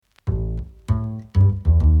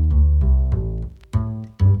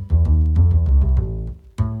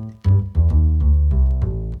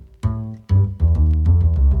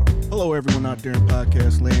out there in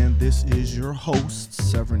podcast land? This is your host,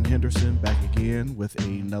 Severin Henderson, back again with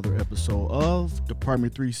another episode of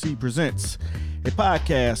Department 3C Presents, a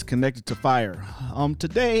podcast connected to fire.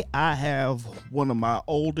 Today I have one of my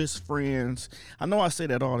oldest friends. I know I say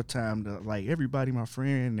that all the time, that, like, everybody my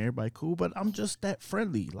friend and everybody cool, but I'm just that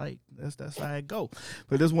friendly. Like, that's how I go.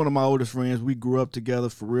 But this is one of my oldest friends. We grew up together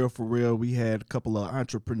for real. We had a couple of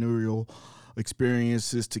entrepreneurial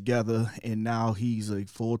experiences together, and now he's a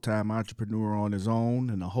full-time entrepreneur on his own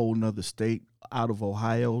in a whole nother state out of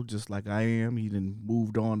Ohio, just like I am. He then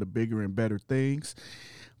moved on to bigger and better things.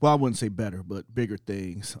 Well, I wouldn't say better, but bigger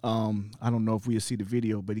things. I don't know if we'll see the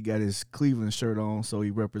video, but he got his Cleveland shirt on, so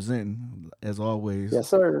he representing, as always. Yes,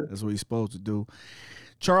 sir. That's what he's supposed to do.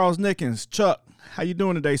 Charles Nickens. Chuck, how you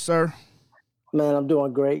doing today, sir? Man, I'm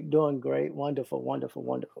doing great.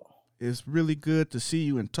 Wonderful. It's really good to see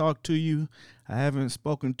you and talk to you. I haven't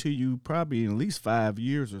spoken to you probably in at least 5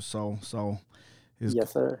 years or so. So it's,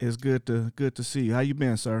 yes, sir. It's good to see you. How you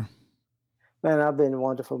been, sir? Man, I've been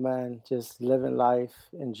wonderful, man. Just living life,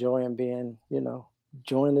 enjoying being,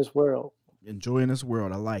 enjoying this world. Enjoying this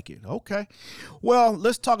world. I like it. Okay. Well,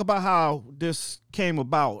 let's talk about how this came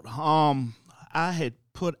about. I had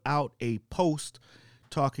put out a post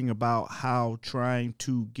talking about how trying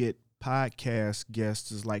to get podcast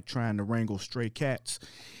guests is like trying to wrangle stray cats,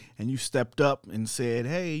 and you stepped up and said,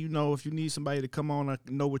 hey, if you need somebody to come on, I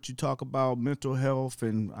know what you talk about, mental health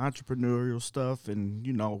and entrepreneurial stuff, and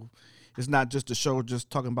it's not just a show just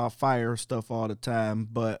talking about fire stuff all the time,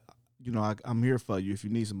 but I'm here for you if you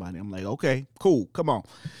need somebody. I'm like, okay, cool, come on.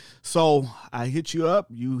 So I hit you up,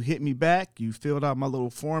 you hit me back, you filled out my little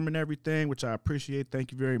form and everything, which I appreciate.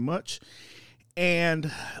 Thank you very much.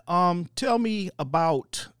 And tell me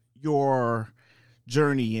about your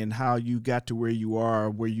journey and how you got to where you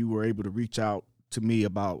are, where you were able to reach out to me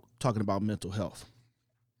about talking about mental health.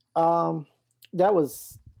 I've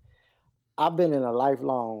been in a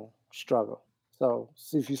lifelong struggle. So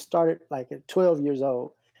if you started like at 12 years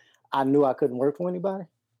old, I knew I couldn't work for anybody.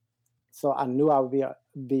 So I knew I would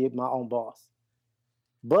be my own boss.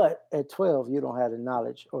 But at 12, you don't have the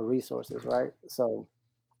knowledge or resources, right? So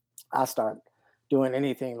I started doing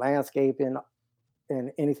anything, landscaping,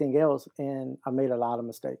 and anything else, and I made a lot of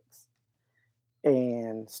mistakes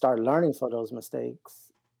and started learning from those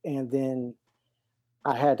mistakes. And then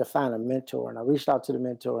I had to find a mentor, and I reached out to the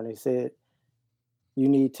mentor, and he said, you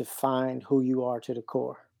need to find who you are to the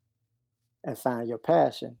core and find your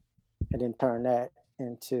passion, and then turn that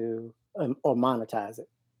into or monetize it.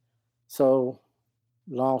 So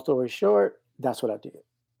long story short, that's what I did.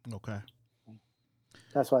 Okay.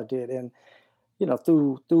 That's what I did. And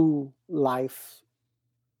through life,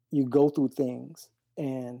 you go through things.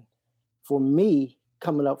 And for me,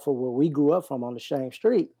 coming up from where we grew up from on the same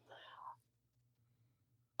street,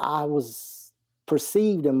 I was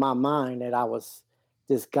perceived in my mind that I was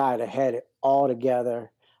this guy that had it all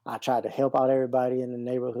together. I tried to help out everybody in the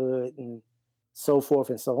neighborhood and so forth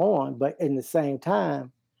and so on. But in the same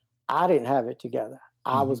time, I didn't have it together.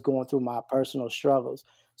 I was going through my personal struggles.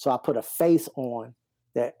 So I put a face on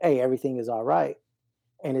that, hey, everything is all right.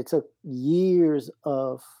 And it took years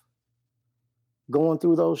of going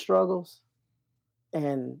through those struggles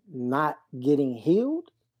and not getting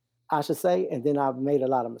healed, I should say. And then I've made a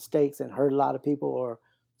lot of mistakes and hurt a lot of people or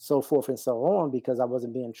so forth and so on because I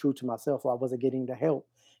wasn't being true to myself, or I wasn't getting the help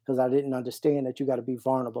because I didn't understand that you got to be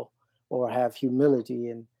vulnerable or have humility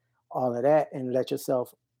and all of that and let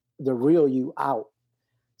yourself, the real you, out.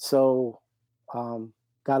 So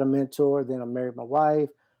got a mentor. Then I married my wife,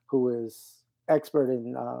 who is expert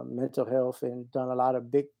in mental health and done a lot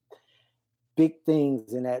of big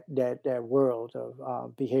things in that world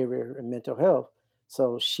of behavior and mental health.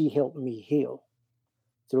 So she helped me heal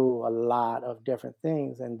through a lot of different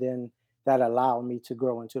things, and then that allowed me to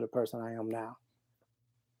grow into the person I am now.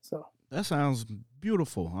 So that sounds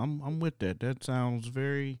beautiful. I'm with that. That sounds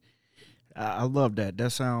very. I love that.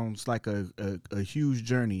 That sounds like a huge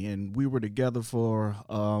journey, and we were together for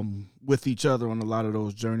with each other on a lot of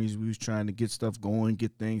those journeys. We was trying to get stuff going,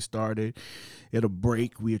 get things started. It'll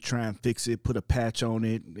break, we would try and fix it, put a patch on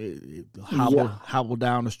it, hobble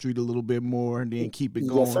down the street a little bit more, and then keep it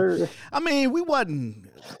going. Yes, sir. I mean, we wasn't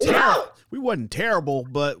terrible,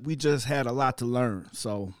 but we just had a lot to learn.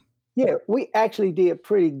 So yeah, we actually did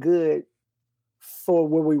pretty good for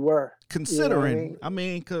where we were, considering. I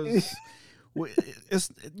mean, because.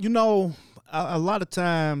 It's a lot of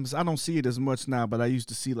times I don't see it as much now, but I used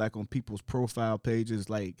to see like on people's profile pages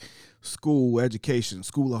like school education,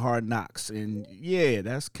 school of hard knocks, and yeah,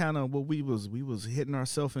 that's kind of what we was hitting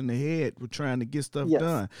ourselves in the head with trying to get stuff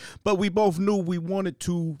done. But we both knew we wanted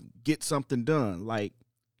to get something done. Like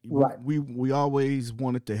Right. We always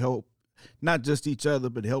wanted to help not just each other,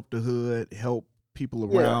 but help the hood, help people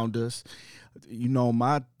Yeah. around us. You know,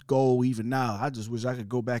 my goal even now, I just wish I could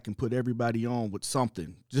go back and put everybody on with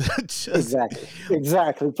something. Just Exactly.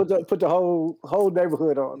 Exactly. Put the whole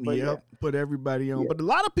neighborhood on. But yeah. yep, put everybody on. Yeah. But a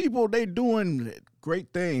lot of people, they doing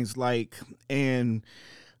great things, like, and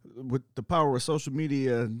with the power of social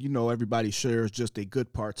media, you know, everybody shares just the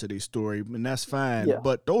good parts of their story, and that's fine. Yeah.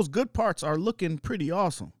 But those good parts are looking pretty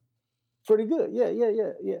awesome. Pretty good. Yeah. Yeah.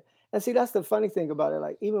 Yeah. Yeah. And see, that's the funny thing about it.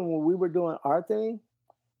 Like even when we were doing our thing,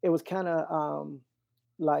 it was kind of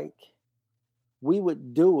like we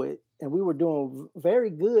would do it and we were doing very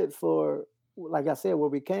good for, like I said, where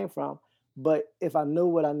we came from. But if I knew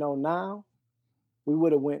what I know now, we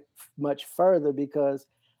would have went much further, because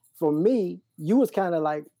for me, you was kind of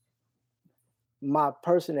like my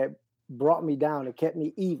person that brought me down and kept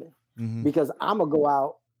me even, Hmm. because I'm gonna go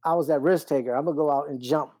out. I was that risk taker. I'm gonna go out and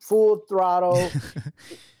jump full throttle,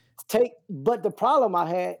 take. But the problem I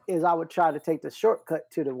had is I would try to take the shortcut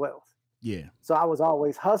to the wealth. Yeah. So I was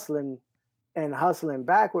always hustling and hustling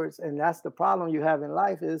backwards, and that's the problem you have in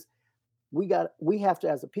life is we have to,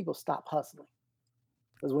 as a people, stop hustling,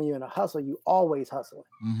 because when you're in a hustle, you always hustling.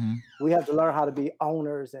 Hmm. We have to learn how to be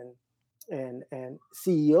owners and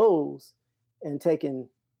CEOs, and taking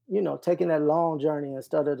that long journey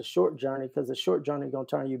instead of the short journey, because the short journey is going to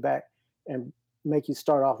turn you back and make you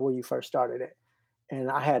start off where you first started at. And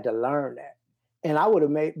I had to learn that, and I would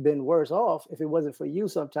have been worse off if it wasn't for you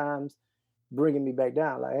sometimes bringing me back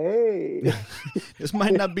down. Like, hey, This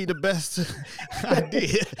might not be the best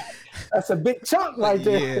idea. that's a big chunk right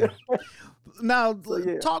Yeah. there. Now, So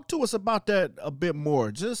yeah. talk to us about that a bit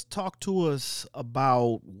more. Just talk to us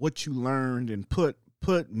about what you learned, and put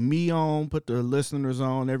me on, put the listeners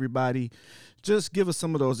on, everybody. Just give us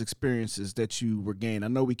some of those experiences that you were gained. I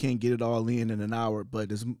know we can't get it all in an hour,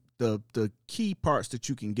 but is the key parts that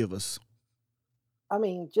you can give us. I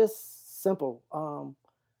mean, just simple.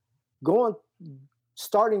 Going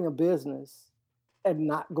Starting a business and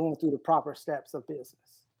not going through the proper steps of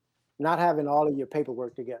business, not having all of your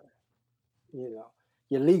paperwork together, you know,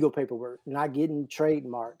 your legal paperwork, not getting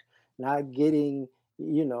trademarked, not getting,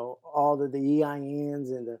 all of the EINs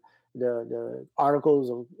and the articles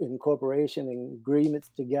of incorporation and agreements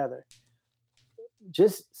together.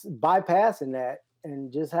 Just bypassing that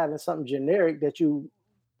and just having something generic that you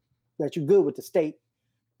good with the state,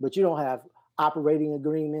 but you don't have operating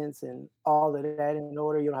agreements and all of that in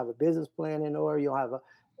order. You don't have a business plan in order. You don't have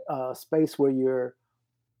a space where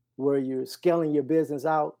you're scaling your business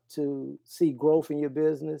out to see growth in your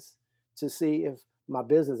business, to see if my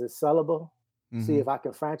business is sellable, see Hmm. if I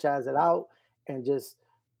can franchise it out and just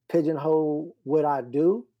pigeonhole what I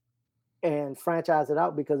do and franchise it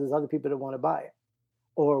out, because there's other people that want to buy it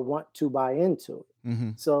or want to buy into it.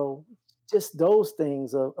 Hmm. So just those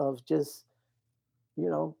things of just, you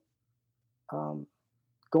know, um,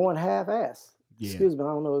 going half ass. Yeah. Excuse me, I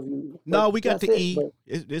don't know if you, but No, we got that's the it. E. But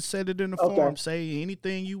It said it in the okay. form. Say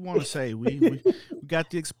anything you want to say. We got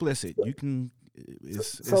the explicit. You can.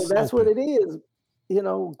 So It's that's what open. it is,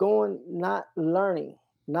 going, not learning,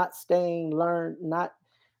 not staying learned, not,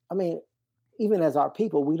 I mean, even as our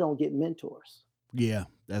people, we don't get mentors. Yeah,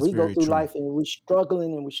 that's We go very through true. life and we're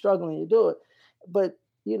struggling to do it. But,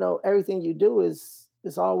 everything you do is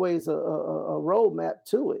always a roadmap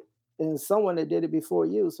to it, and someone that did it before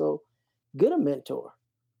you. So get a mentor.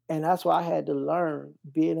 And that's why I had to learn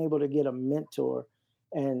being able to get a mentor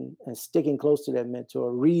and sticking close to that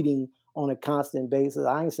mentor, reading on a constant basis.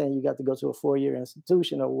 I ain't saying you got to go to a 4-year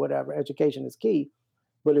institution or whatever. Education is key.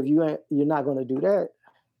 But if you're not going to do that,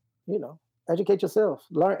 you know, educate yourself,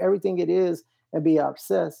 learn everything it is, and be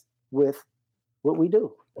obsessed with what we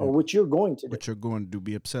do or what you're going to do. What you're going to do.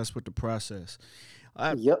 Be obsessed with the process.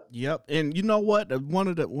 I, Yep. yep. And you know what? One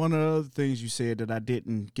of the other things you said that I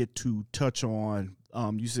didn't get to touch on.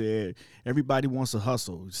 You said everybody wants a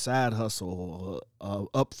hustle, side hustle,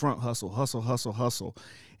 upfront hustle, hustle, hustle, hustle,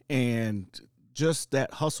 and just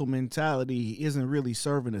that hustle mentality isn't really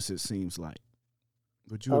serving us. It seems like.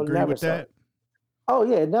 Would you Oh, agree never with serve. that? Oh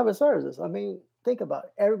yeah, it never serves us. I mean, think about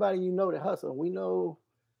it. Everybody that hustle. We know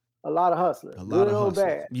a lot of hustlers, A lot good of or hustlers.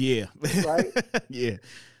 bad, Yeah. right? Yeah.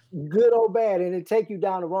 Good or bad, and it take you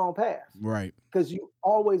down the wrong path, Right. because you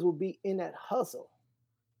always will be in that hustle.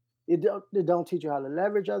 It don't teach you how to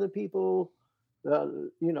leverage other people,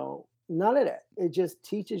 none of that. It just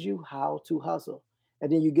teaches you how to hustle,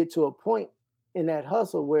 and then you get to a point in that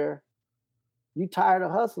hustle where you tired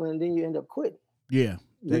of hustling, and then you end up quitting. Yeah.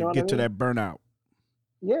 You They know what I get to mean? that burnout.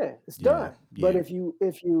 Yeah, it's Yeah. done. But Yeah.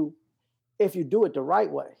 if you do it the right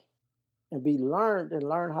way and be learned and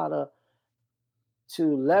learn how to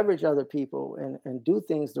to leverage other people and do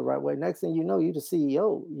things the right way. Next thing you know, you the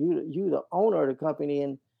CEO, you the owner of the company,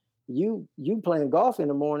 and you playing golf in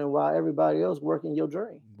the morning while everybody else working your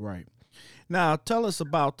dream. Right. Now, tell us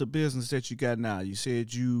about the business that you got now. You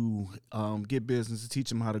said you get business to teach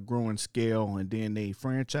them how to grow and scale, and then they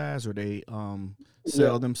franchise or they Yeah.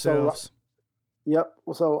 sell So themselves. yep.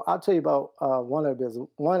 So I'll tell you about one of the business.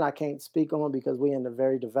 One I can't speak on because we're in the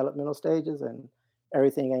very developmental stages and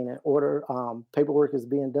everything ain't in order. Paperwork is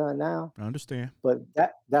being done now, I understand. but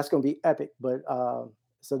that's going to be epic. But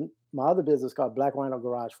so my other business called Black Rhino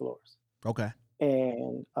Garage Floors, Okay.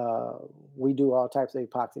 and we do all types of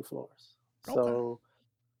epoxy floors. Okay. So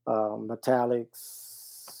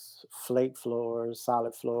metallics, flake floors,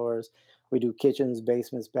 solid floors. We do kitchens,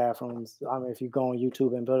 basements, bathrooms. I mean, if you go on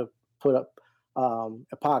YouTube and put up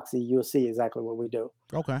epoxy, you'll see exactly what we do.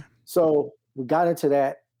 Okay. So we got into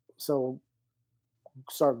that. So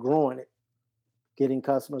start growing it, getting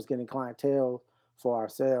customers, getting clientele for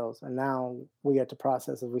ourselves. And now we at the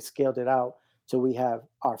process of we scaled it out till we have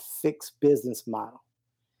our fixed business model.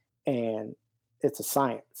 And it's a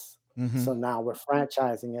science. Mm-hmm. So now we're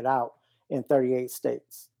franchising it out in 38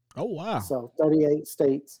 states. Oh wow. So 38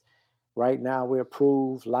 states. Right now we're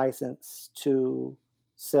approved, licensed to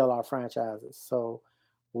sell our franchises. So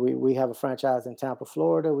we have a franchise in Tampa,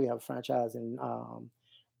 Florida. We have a franchise in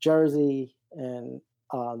Jersey and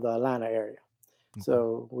the Atlanta area. Okay.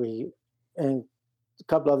 So and a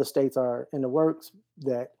couple other states are in the works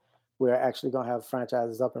that we're actually going to have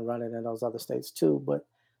franchises up and running in those other states too. But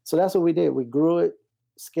so that's what we did. We grew it,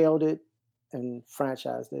 scaled it, and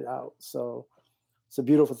franchised it out. So it's a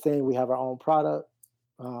beautiful thing. We have our own product.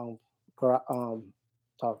 Um,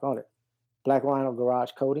 talk on it. Black Rhino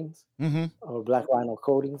Garage Coatings, Mm-hmm. or Black Rhino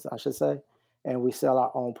Coatings, I should say, and we sell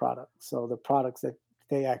our own products. So the products that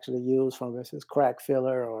they actually use, from instance, crack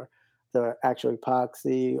filler or the actual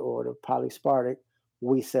epoxy or the polyspartic,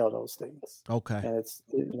 we sell those things, Okay. and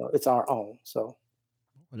it's our own. So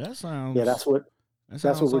Well, that yeah, sounds that's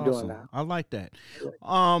what we're doing awesome. now. I like that.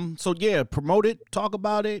 Yeah. So yeah, promote it, talk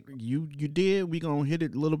about it. You did. We gonna hit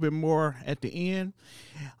it a little bit more at the end.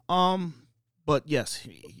 Um, but yes,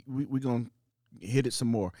 we gonna hit it some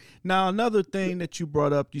more. Now, another thing that you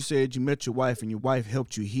brought up, you said you met your wife and your wife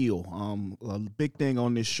helped you heal. A big thing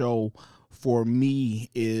on this show for me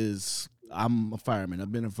is I'm a fireman.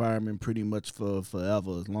 I've been a fireman pretty much for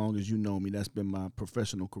forever. As long as you know me, that's been my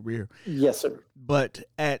professional career. Yes, sir. But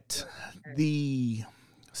at the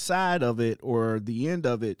side of it or the end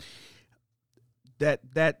of it,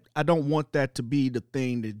 that I don't want that to be the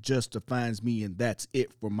thing that just defines me and that's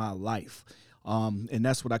it for my life. And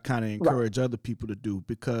that's what I kind of Right. encourage other people to do,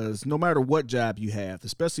 because no matter what job you have,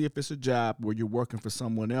 especially if it's a job where you're working for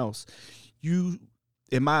someone else, you,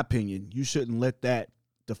 in my opinion, you shouldn't let that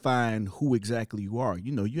define who exactly you are.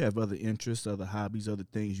 You know, you have other interests, other hobbies, other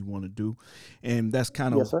things you want to do. And that's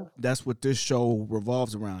kind Yes, of, sir. that's what this show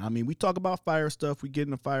revolves around. I mean, we talk about fire stuff, we get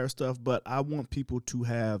into fire stuff, but I want people to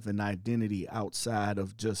have an identity outside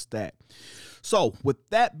of just that. So with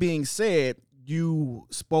that being said, you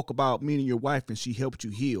spoke about meeting your wife and she helped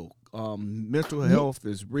you heal. Mental Ye- health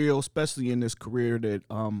is real, especially in this career that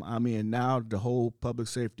I'm in now, the whole public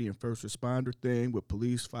safety and first responder thing with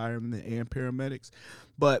police, firemen, and paramedics.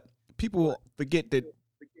 But people forget that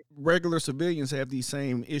regular civilians have these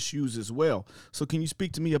same issues as well. So can you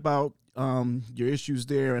speak to me about your issues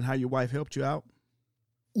there and how your wife helped you out?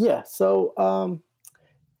 Yeah. So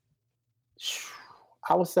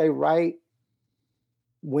I would say right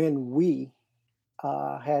when we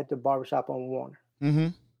had the barbershop on Warner. Mm-hmm.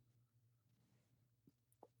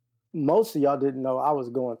 Most of y'all didn't know I was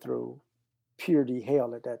going through purity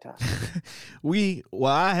hell at that time. Well,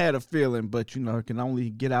 I had a feeling, but you know, it can only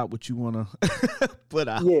get out what you want to put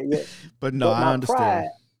out. Yeah, yeah. But no, But I understand.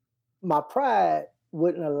 my pride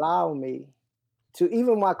wouldn't allow me to,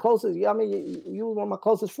 even my closest. I mean, you were one of my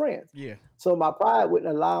closest friends, Yeah. so my pride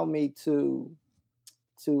wouldn't allow me to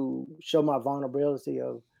show my vulnerability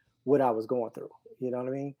of what I was going through. You know what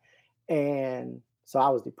I mean? And so I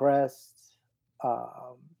was depressed.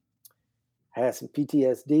 Um, had some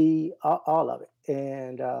PTSD, all of it.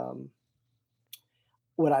 And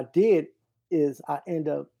what I did is I end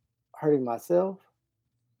up hurting myself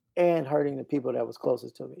and hurting the people that was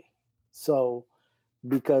closest to me. So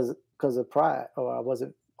because of pride, or I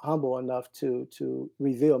wasn't humble enough to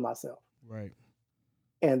reveal myself. Right.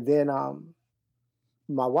 And then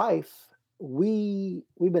my wife, we've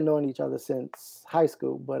been knowing each other since high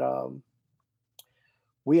school, but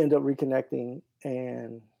we ended up reconnecting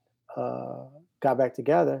and uh, got back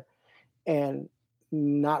together, and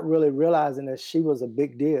not really realizing that she was a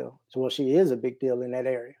big deal. Well, she is a big deal in that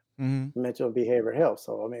area. Mhm. mental and behavioral health.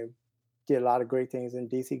 So I mean, did a lot of great things in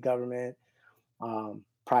DC government,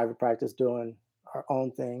 private practice, doing our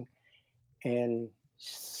own thing, and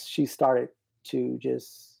she started to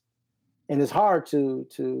just, and it's hard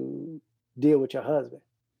to deal with your husband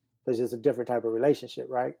because it's a different type of relationship,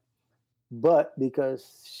 right? But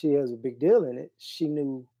because she has a big deal in it, she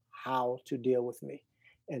knew how to deal with me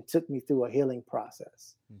and took me through a healing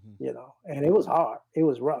process, Mhm. and it was hard. It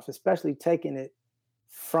was rough, especially taking it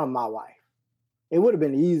from my wife. It would have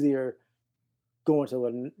been easier going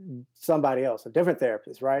to somebody else, a different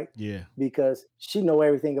therapist, right? Yeah. Because she know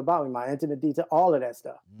everything about me, my intimate detail, all of that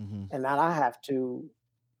stuff. Mhm. And now I have to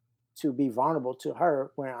be vulnerable to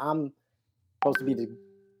her where I'm supposed to be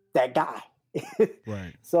that guy.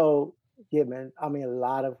 Right. So yeah, man. I mean, a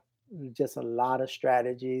lot of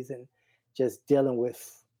strategies and just dealing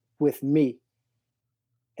with me.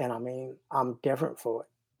 And I mean, I'm different for it.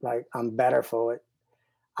 Like I'm better for it.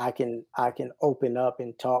 I can open up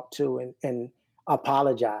and talk to and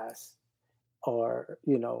apologize or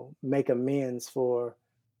make amends for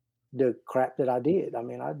the crap that I did. I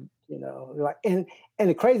mean, like, and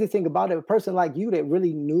the crazy thing about it, a person like you that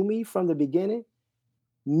really knew me from the beginning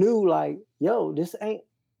knew like, yo, this ain't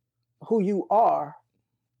who you are,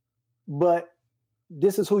 but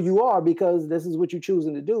this is who you are because this is what you're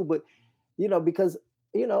choosing to do. But because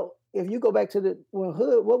if you go back to the when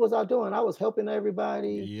hood, what was I doing? I was helping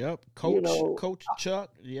everybody. Yep. You Coach, know, Coach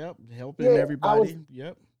Chuck. Yep. Helping yeah, I was everybody.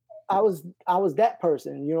 Yep. I was I was that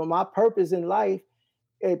person. My purpose in life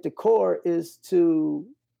at the core is to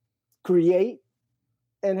create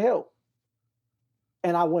and help.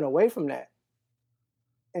 And I went away from that.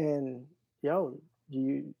 And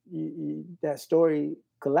that story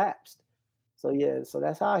collapsed. So yeah, so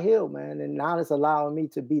that's how I healed, man. And now it's allowing me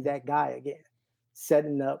to be that guy again,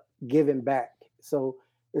 setting up, giving back. So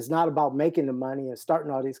it's not about making the money and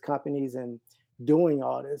starting all these companies and doing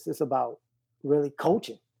all this. It's about really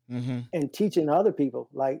coaching Mhm. and teaching other people.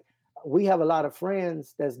 Like we have a lot of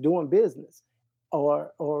friends that's doing business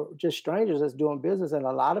or just strangers that's doing business. And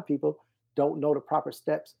a lot of people don't know the proper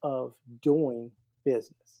steps of doing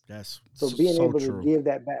business. That's So being so able to true. give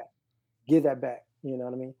that back, you know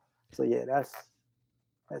what I mean? So yeah,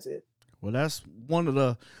 that's it. Well, that's one of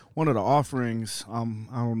the offerings. I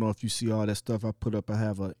don't know if you see all that stuff I put up. I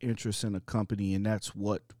have an interest in a company, and that's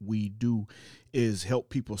what we do, is help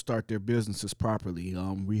people start their businesses properly.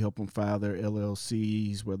 We help them file their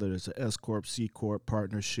LLCs, whether it's an S corp, C corp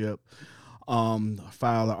partnership,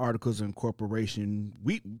 file the articles of incorporation.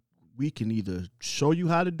 We can either show you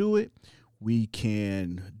how to do it, we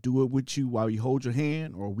can do it with you while you hold your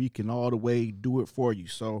hand, or we can all the way do it for you.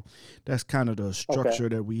 So that's kind of the Okay. structure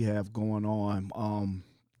that we have going on.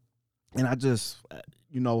 And I just,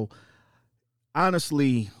 you know,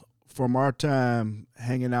 honestly, from our time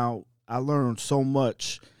hanging out, I learned so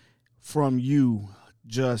much from you.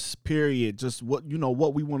 Just period. Just what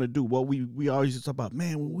we want to do. What we always talk about.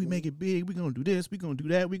 Man, when we Mhm. make it big, we're gonna do this. We're gonna do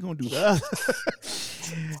that. We're gonna do that.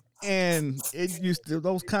 And it used to,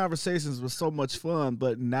 those conversations were so much fun,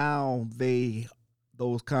 but now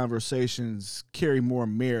those conversations carry more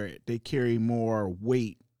merit. They carry more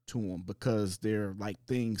weight to them because they're like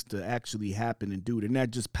things to actually happen and do. They're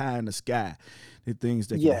not just pie in the sky. They're things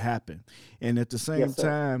that can Yeah. happen. And at the same Yes, sir.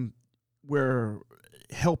 time, we're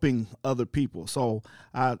helping other people. So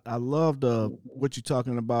I love the Mhm. what you're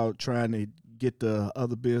talking about, trying to get the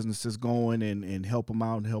other businesses going and help them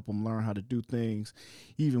out and help them learn how to do things,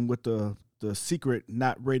 even with the secret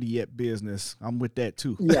not ready yet business. I'm with that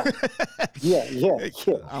too. Yeah. Yeah. Yeah.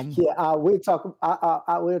 Yeah. I'm Yeah. We'll talk.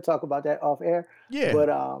 I will talk about that off air. yeah. But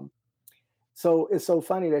so it's so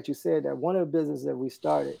funny that you said that one of the businesses that we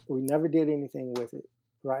started, we never did anything with it,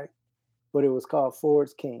 right? But it was called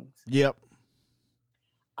Ford's Kings. Yep.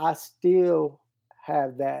 I still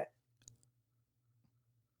have that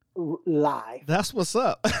live. That's what's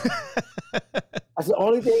up. That's the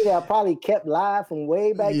only thing that I probably kept live from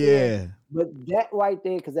way back then. Yeah. But that right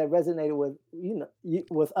there, because that resonated with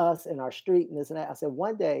with us and our street and this and that. I said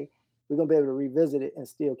one day we're gonna be able to revisit it and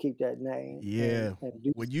still keep that name Yeah. and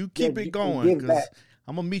do Well, you keep that it and going give back. because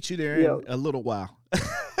I'm gonna meet you there You in know, a little while.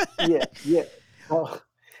 yeah, yeah.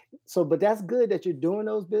 So, but that's good that you're doing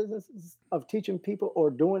those businesses of teaching people or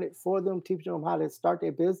doing it for them, teaching them how to start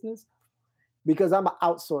their business. Because I'm an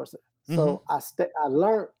outsourcer, Mm-hmm. so I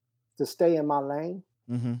learned to stay in my lane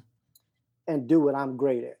Mm-hmm. and do what I'm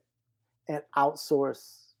great at and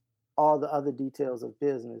outsource all the other details of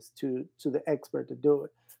business to the expert to do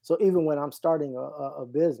it. So even when I'm starting a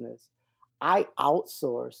business, I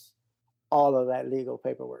outsource all of that legal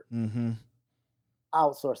paperwork. Mm-hmm.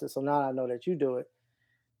 Outsource it. So now I know that you do it.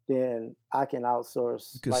 then I can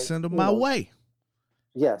outsource. You could Like, send them my way.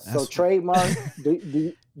 yes. So That's trademark. Do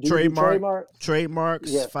you do trademark trademark?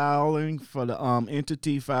 trademarks Yes. filing for the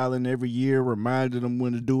entity filing every year, reminding them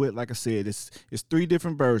when to do it. Like I said, it's three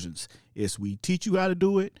different versions. It's we teach you how to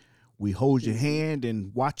do it, we hold your Mhm. hand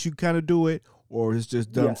and watch you kind of do it, or it's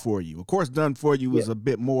just done Yeah. for you. Of course, done for you Yeah. is a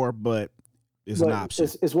bit more, but it's an But option.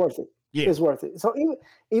 it's worth it. Yeah. It's worth it. So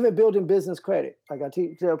even building business credit, like I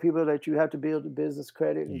tell people that you have to build a business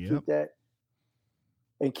credit and Yep.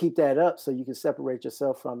 keep that up so you can separate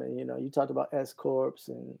yourself from it. You talked about S corps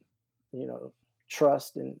and you know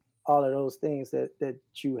trust and all of those things that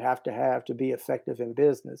you have to be effective in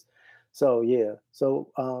business. So yeah, so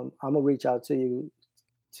I'm gonna reach out to you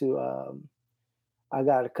to I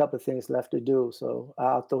got a couple of things left to do, so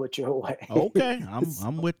I'll throw it your way. Okay,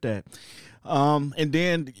 I'm with that. And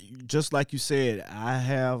then just like you said, I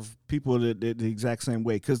have people that the exact same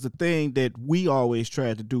way. Because the thing that we always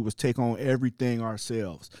tried to do was take on everything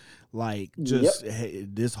ourselves. Like Yep, just hey,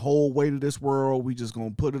 this whole weight of this world, we just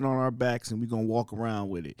gonna put it on our backs and we gonna walk around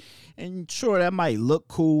with it. And sure, that might look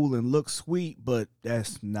cool and look sweet, but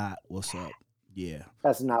that's not what's up. Yeah,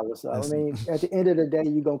 that's not what's up. I that's mean, at the end of the day,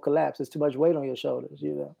 you're gonna collapse. It's too much weight on your shoulders.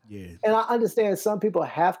 yeah. And I understand some people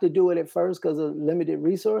have to do it at first because of limited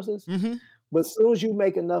resources, Mm-hmm. but as soon as you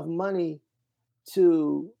make enough money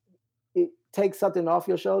to take something off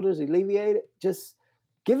your shoulders, alleviate it, just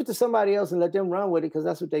give it to somebody else and let them run with it because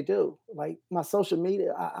that's what they do. Like my social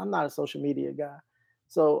media, I'm not a social media guy.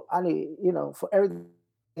 So I need, for everything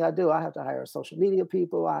I do, I have to hire social media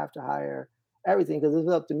people. I have to hire everything because if it's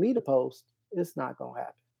up to me to post, it's not going to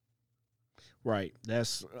happen. Right.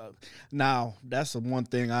 That's now that's the one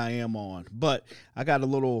thing I am on. But I got a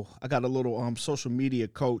little social media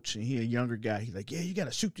coach, and he a younger guy. He's like, yeah, you got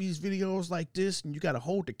to shoot these videos like this, and you got to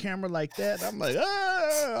hold the camera like that. I'm like,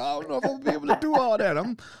 I don't know if I'm gonna be able to do all that.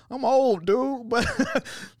 I'm old, dude.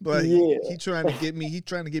 But he Yeah. trying to get me. He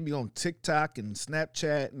trying to get me on TikTok and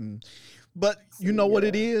Snapchat but you know See, what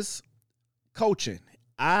it is? Coaching.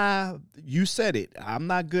 You said it. I'm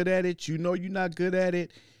not good at it. You know you're not good at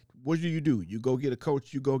it. What do? You go get a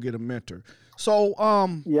coach, you go get a mentor. So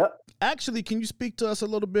yep. actually, can you speak to us a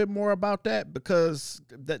little bit more about that? Because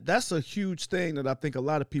that's a huge thing that I think a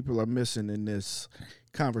lot of people are missing in this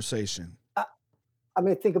conversation. I, I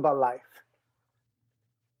mean, think about life.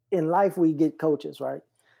 In life, we get coaches, right?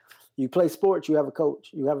 You play sports, you have a coach,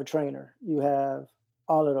 you have a trainer, you have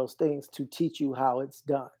all of those things to teach you how it's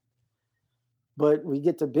done. But we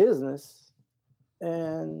get to business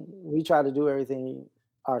and we try to do everything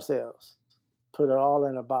ourselves, put it all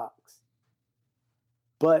in a box.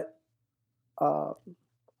 But uh,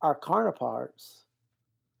 our counterparts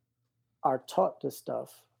are taught this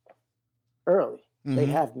stuff early. They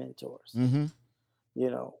Mm-hmm. have mentors, Mm-hmm.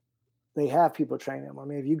 you know, they have people train them. I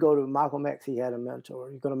mean, if you go to Malcolm X, he had a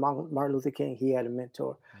mentor. You go to Martin Luther King, he had a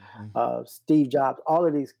mentor. Mm-hmm. Steve Jobs, all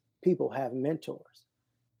of these people have mentors,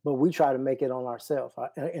 but we try to make it on ourselves,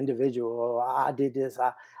 individual. Oh, I did this.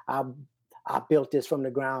 I I built this from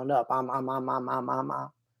the ground up. I'm.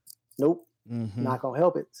 Nope, Mm-hmm. not gonna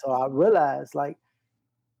help it. So I realized, like,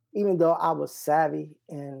 even though I was savvy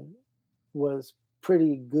and was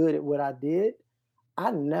pretty good at what I did, I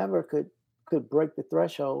never could break the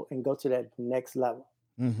threshold and go to that next level.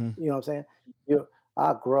 Mm-hmm. You know what I'm saying? You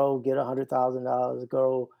I grow, get $100,000,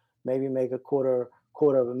 grow, maybe make a quarter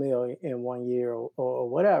of a million in 1 year or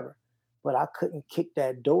whatever. But I couldn't kick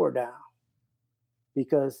that door down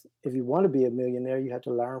because if you want to be a millionaire, you have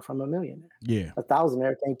to learn from a millionaire. Yeah. A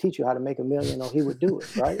thousandaire can't teach you how to make a million, or he would do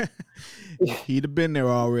it, right? He'd have been there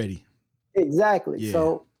already. Exactly. Yeah.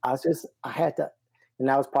 So I had to, and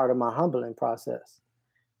that was part of my humbling process.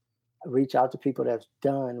 Reach out to people that's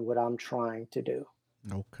done what I'm trying to do.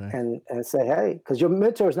 Okay. And say, hey, because your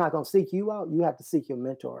mentor is not going to seek you out. You have to seek your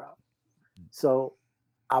mentor out. So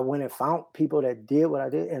I went and found people that did what I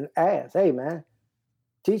did and asked, hey, man,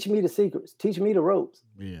 teach me the secrets, teach me the ropes,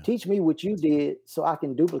 Yeah. teach me what you did so I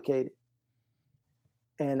can duplicate it.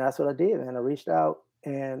 And that's what I did, man. I reached out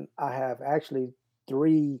and I have actually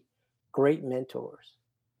three great mentors.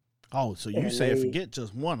 Oh, so you And said forget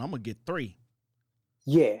just one. I'm gonna get three.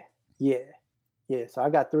 yeah, yeah, yeah. So I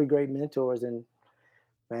got three great mentors, and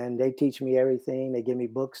man, they teach me everything. They give me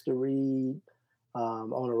books to read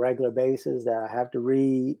on a regular basis that I have to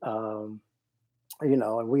read. And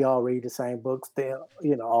we all read the same books still,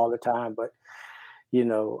 all the time. But you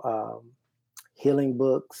know, um, healing Mm-hmm.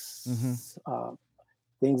 books,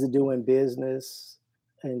 things to do in business,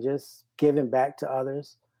 and just giving back to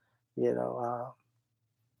others. You know,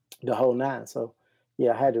 the whole nine. So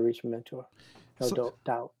yeah, I had to reach a mentor, no So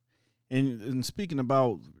doubt. and speaking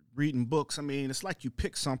about reading books, I mean, it's like you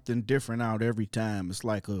pick something different out every time. It's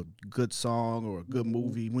like a good song or a good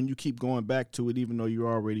movie. When you keep going back to it, even though you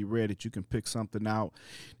already read it, you can pick something out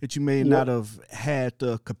that you may not have had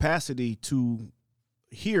the capacity to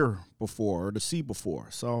hear before or to see before.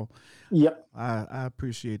 So I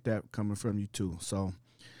appreciate that coming from you too. So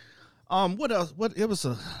what else? It was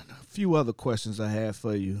a few other questions I had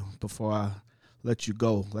for you before I let you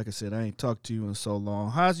go. Like I said, I ain't talked to you in so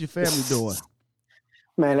long. How's your family doing?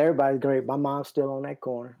 Man, everybody's great. My mom's still on that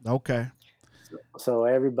corner. Okay. So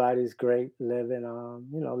everybody's great, living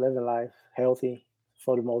living life healthy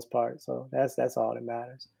for the most part. So that's all that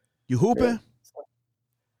matters. You hooping? Really.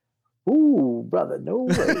 So, ooh, brother, no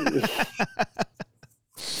way.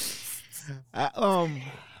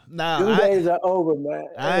 Them days are over, man.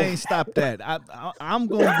 I ain't stopped that. I'm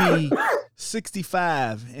gonna be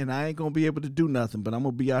 65 and I ain't gonna be able to do nothing, but I'm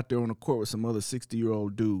gonna be out there on the court with some other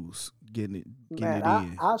 60-year-old dudes getting it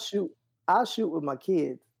in. I'll shoot with my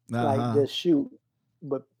kids, like just shoot,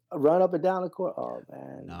 but run up and down the court. Oh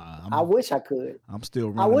man, I wish I could. I'm still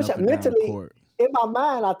running up and down the court. In my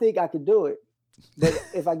mind, I think I could do it. But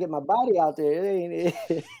if I get my body out there, it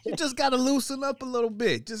ain't. You just got to loosen up a little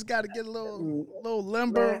bit. Just got to get a little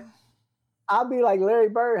limber. Man, I'll be like Larry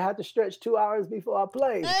Bird, have to stretch 2 hours before I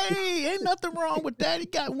play. Hey, ain't nothing wrong with that. He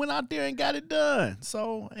went out there and got it done.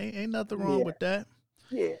 So ain't nothing wrong with that.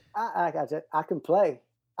 Yeah, I got you. I can play.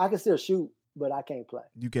 I can still shoot, but I can't play.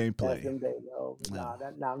 You can't play. That's them days over. No.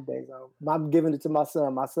 Them days over. I'm giving it to my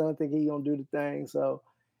son. My son think he gonna do the thing, so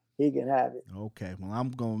he can have it. Okay. Well,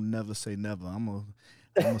 I'm gonna never say never. I'm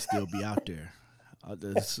gonna still be out there.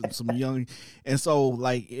 There's some young, and so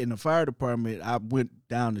like in the fire department, I went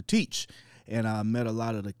down to teach, and I met a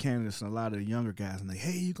lot of the candidates and a lot of the younger guys, and like,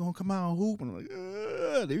 hey, you gonna come out and hoop? And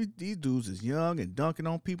I'm like, these dudes is young and dunking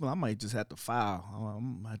on people. I might just have to foul.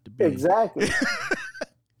 I'm gonna have to be exactly.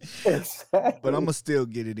 Exactly. But I'm gonna still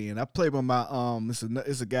get it in. I play with my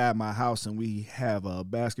it's a guy at my house, and we have a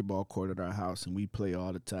basketball court at our house, and we play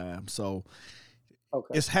all the time. So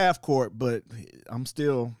it's half court, but I'm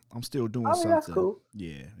still doing something. That's cool.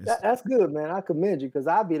 Yeah, that's good, man. I commend you because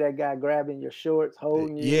I'll be that guy grabbing your shorts,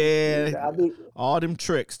 holding you. Yeah, all them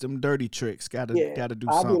tricks, them dirty tricks. Gotta do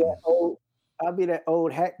something. I'll be that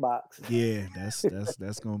old hack box. Yeah,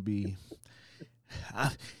 that's gonna be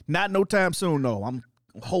not no time soon though.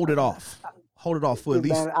 Hold it off for at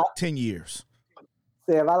least 10 years.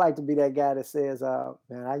 Sam, I like to be that guy that says,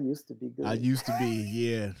 man, I used to be good. I used to be,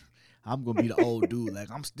 yeah. I'm going to be the old dude.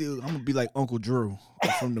 Like, I'm going to be like Uncle Drew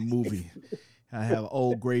from the movie. I have an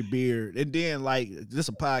old gray beard. And then, like, this is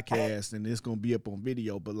a podcast, and it's going to be up on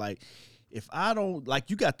video. But, like, if I don't, like,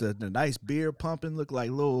 you got the nice beard pumping, look like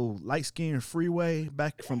little light-skinned Freeway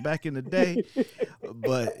back in the day.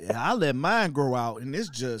 But I let mine grow out, and it's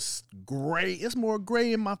just gray. It's more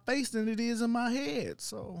gray in my face than it is in my head.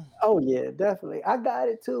 So. Oh yeah, definitely. I got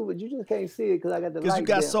it too, but you just can't see it because I got the light. Because you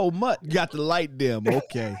got dim. So much. You got the light dim.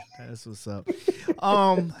 Okay, that's what's up.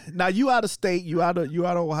 Now you out of state. You out of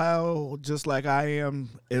Ohio, just like I am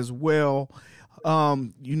as well.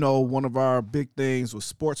 One of our big things was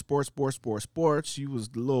sports. You was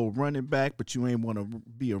the little running back, but you ain't want to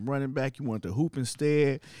be a running back. You want to hoop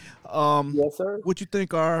instead. Yes, sir. What you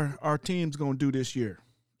think our team's going to do this year?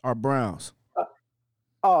 Our Browns.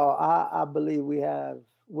 I believe we have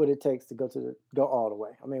what it takes to go all the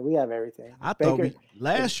way. I mean, we have everything. I thought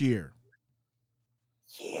last year.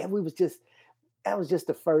 Yeah, that was just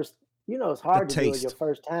the first, it's hard to do it your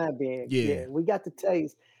first time being. Yeah, we got the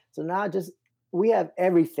taste. So now we have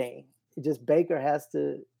everything. It just Baker has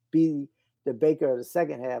to be the Baker of the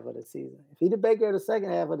second half of the season. If he's the Baker of the second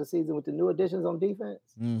half of the season with the new additions on defense,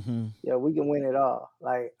 yeah, we can win it all.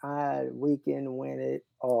 Like we can win it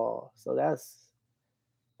all. So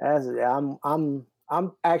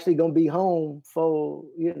I'm actually gonna be home for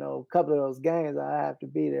a couple of those games. I have to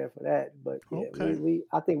be there for that. But yeah,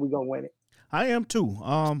 I think we're gonna win it. I am too.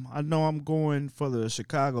 I know I'm going for the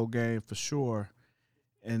Chicago game for sure,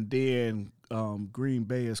 and then. Green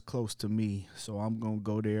Bay is close to me, so I'm gonna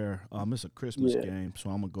go there. It's a Christmas game, so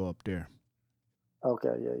I'm gonna go up there. Okay,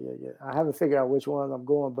 yeah. I haven't figured out which one I'm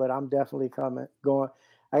going, but I'm definitely going.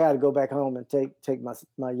 I got to go back home and take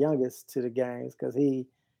my youngest to the games because he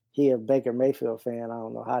a Baker Mayfield fan. I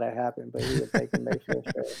don't know how that happened, but he's a Baker Mayfield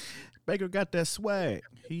fan. Baker got that swag.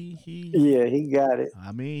 He got it.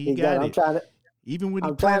 I mean, he got it. I'm trying to, even when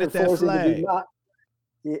he planted that flag.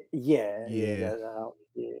 Yeah.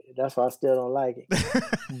 That's why I still don't like it.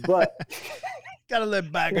 But Gotta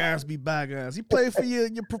let bygones be bygones. He played for your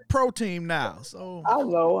pro team now, so I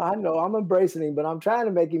know. I'm embracing him, but I'm trying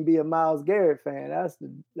to make him be a Myles Garrett fan. That's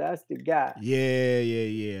the guy.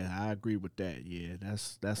 yeah. I agree with that. Yeah,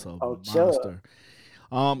 that's a Oh, Chubb. monster.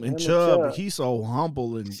 And Him and Chubb, Chubb. he's so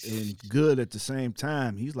humble and good at the same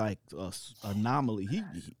time. He's like a anomaly.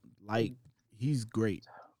 Like he's great.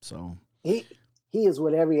 So He he is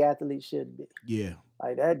what every athlete should be. yeah,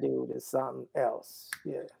 Like that dude is something else.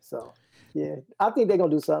 Yeah. So yeah, I think they're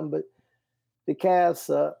gonna do something, but the Cavs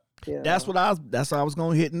suck. You that's know, what I was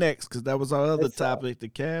gonna hit next because that was our they other suck. topic. The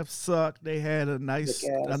Cavs suck. They had a The nice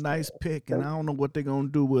Cavs. pick, and The, I don't know what they're gonna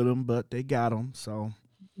do with him, but they got him. So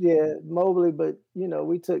yeah, Mobley. But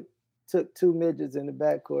we took two midgets in the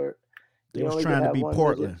backcourt. they You was only can trying to have be one midget.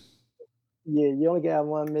 Portland. Yeah, you only can have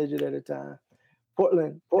one midget at a time.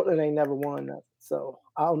 Portland ain't never won nothing. So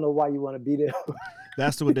I don't know why you want to be there.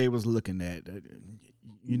 That's what they was looking at. Yeah.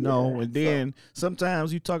 And So then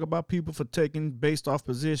sometimes you talk about people for taking based off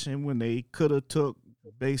position when they could have took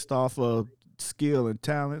based off of skill and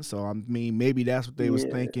talent. So I mean, maybe that's what they was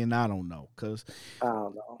yeah, thinking. I don't know, because I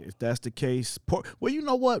don't know. if that's the case, well, you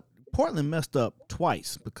know what? Portland messed up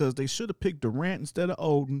twice because they should have picked Durant instead of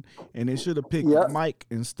Odin, and they should have picked Yep. Mike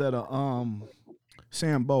instead of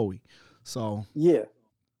Sam Bowie. So Yeah.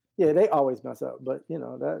 Yeah. They always mess up, but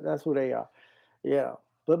that's who they are. Yeah.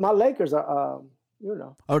 But my Lakers are you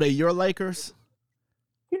know are they your Lakers?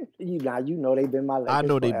 they've been my I Lakers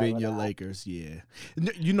know they been forever your now. Lakers, yeah.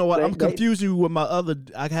 You know what? They I'm they confusing you with my other.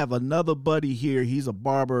 I have another buddy here. He's a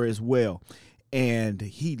barber as well, and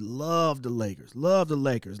he loved the Lakers. Loved the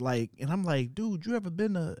Lakers. Like, and I'm like, dude, you ever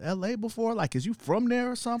been to L.A. before? Like, is you from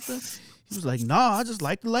there or something? He was like, nah, I just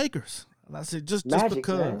like the Lakers. And I said, just Magic, man.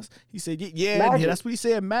 because. He said, yeah, and Magic. that's what he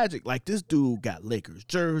said. Magic. Like this dude got Lakers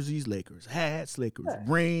jerseys, Lakers hats, Lakers Yeah.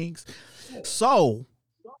 rings. So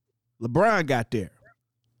LeBron got there.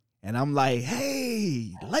 And I'm like,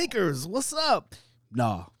 hey, Lakers, what's up?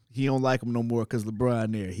 Nah, he don't like them no more because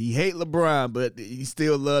LeBron there. He hate LeBron, but he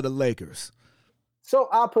still love the Lakers. So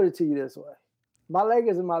I'll put it to you this way: my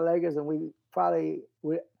Lakers and my Lakers, and we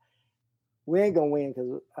ain't gonna win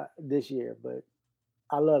because this year. But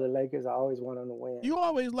I love the Lakers. I always want them to win. You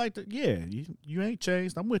always like to, yeah, you ain't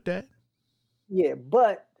changed. I'm with that. Yeah,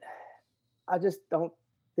 but I just don't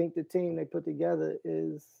think the team they put together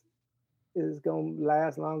is gonna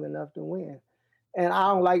last long enough to win. And I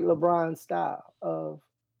don't like LeBron's style of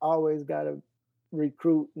always got to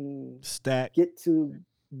recruit and Stack. get to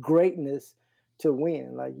greatness to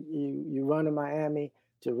win. Like you run to Miami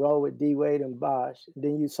to roll with D Wade and Bosh,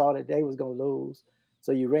 then you saw that they was gonna lose,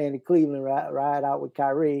 so you ran to Cleveland, ride out with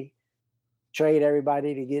Kyrie, trade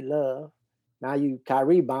everybody to get love. Now you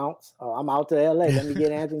Kyrie bounce. Oh, I'm out to LA. Let me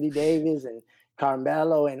get Anthony Davis and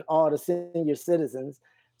Carmelo and all the senior citizens.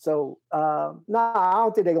 So no, I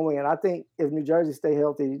don't think they're gonna win. I think if New Jersey stay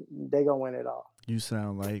healthy, they're gonna win it all. You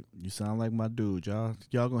sound like my dude. Y'all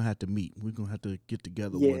gonna have to meet. We're gonna have to get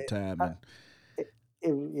together Yeah, one time I,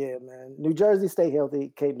 and yeah, man. New Jersey stay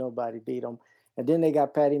healthy, can't nobody beat them. And then they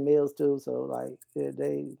got Patty Mills too, so like yeah,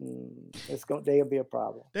 they'll be a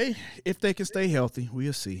problem. if they can stay healthy,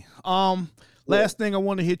 we'll see. Yeah. Last thing I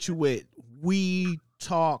want to hit you with. We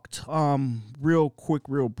talked real quick,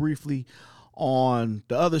 real briefly on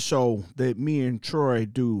the other show that me and Troy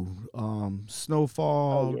do, Oh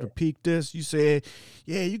Snowfall, yeah. the Peak This. You said,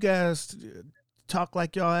 yeah, you guys talk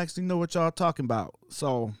like y'all actually know what y'all talking about.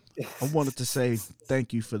 So I wanted to say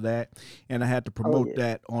thank you for that. And I had to Oh promote yeah.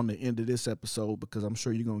 that on the end of this episode because I'm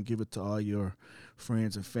sure you're going to give it to all your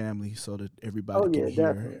friends and family so that everybody Oh can yeah,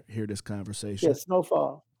 definitely. hear this Yeah, conversation.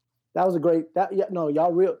 Snowfall. That was a great. That yeah, no,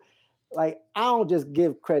 y'all real. Like I don't just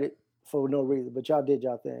give credit for no reason, but y'all did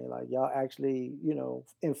y'all thing. Like y'all actually,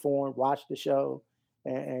 informed, watched the show,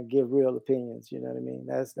 and give real opinions. You know what I mean?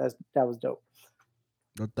 That was dope.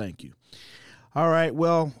 Well, thank you. All right.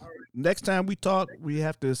 Well, next time we talk, we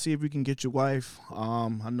have to see if we can get your wife.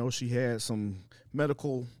 I know she had some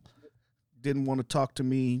medical, didn't want to talk to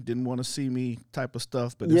me, didn't want to see me type of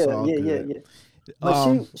stuff, but it's Yeah, all yeah, yeah, good. yeah. But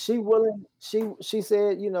Um, she willing. She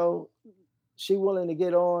said, she willing to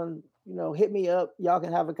get on. Hit me up. Y'all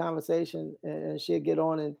can have a conversation, and she'll get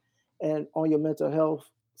on and on your mental health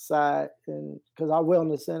side, and because our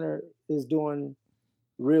wellness center is doing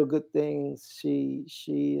real good things. She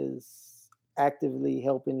is actively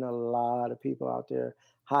helping a lot of people out there.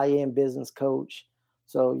 High end business coach.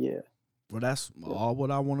 So yeah, well, that's yeah. all what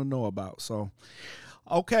I want to know about. So,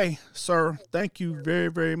 okay, sir, thank you very,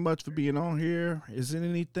 very much for being on here. Is there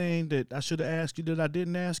anything that I should have asked you that I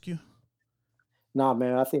didn't ask you? Nah,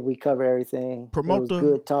 man, I think we cover everything. It Promote was the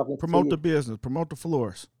good talking to promote you. the business, promote the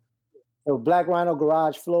floors. So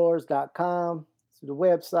blackrhinogaragebfloors.com. to the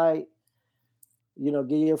website.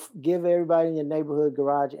 Give everybody in your neighborhood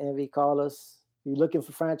Garage Envy. Call us. You're looking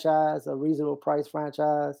for franchise, a reasonable price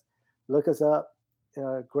franchise. Look us up.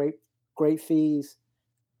 Great fees.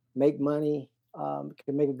 Make money.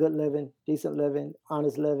 Can make a good living, decent living,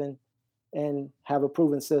 honest living, and have a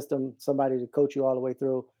proven system. Somebody to coach you all the way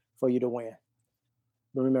through for you to win.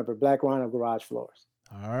 But remember, Black Rhino Garage Floors.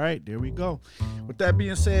 All right, there we go. With that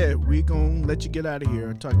being said, we're going to let you get out of here.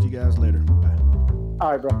 I'll talk to you guys later. Bye.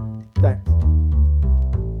 All right, bro. Thanks.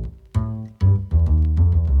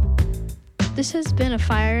 This has been a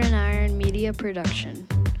Fire and Iron Media production.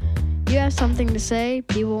 You have something to say,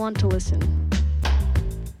 people want to listen.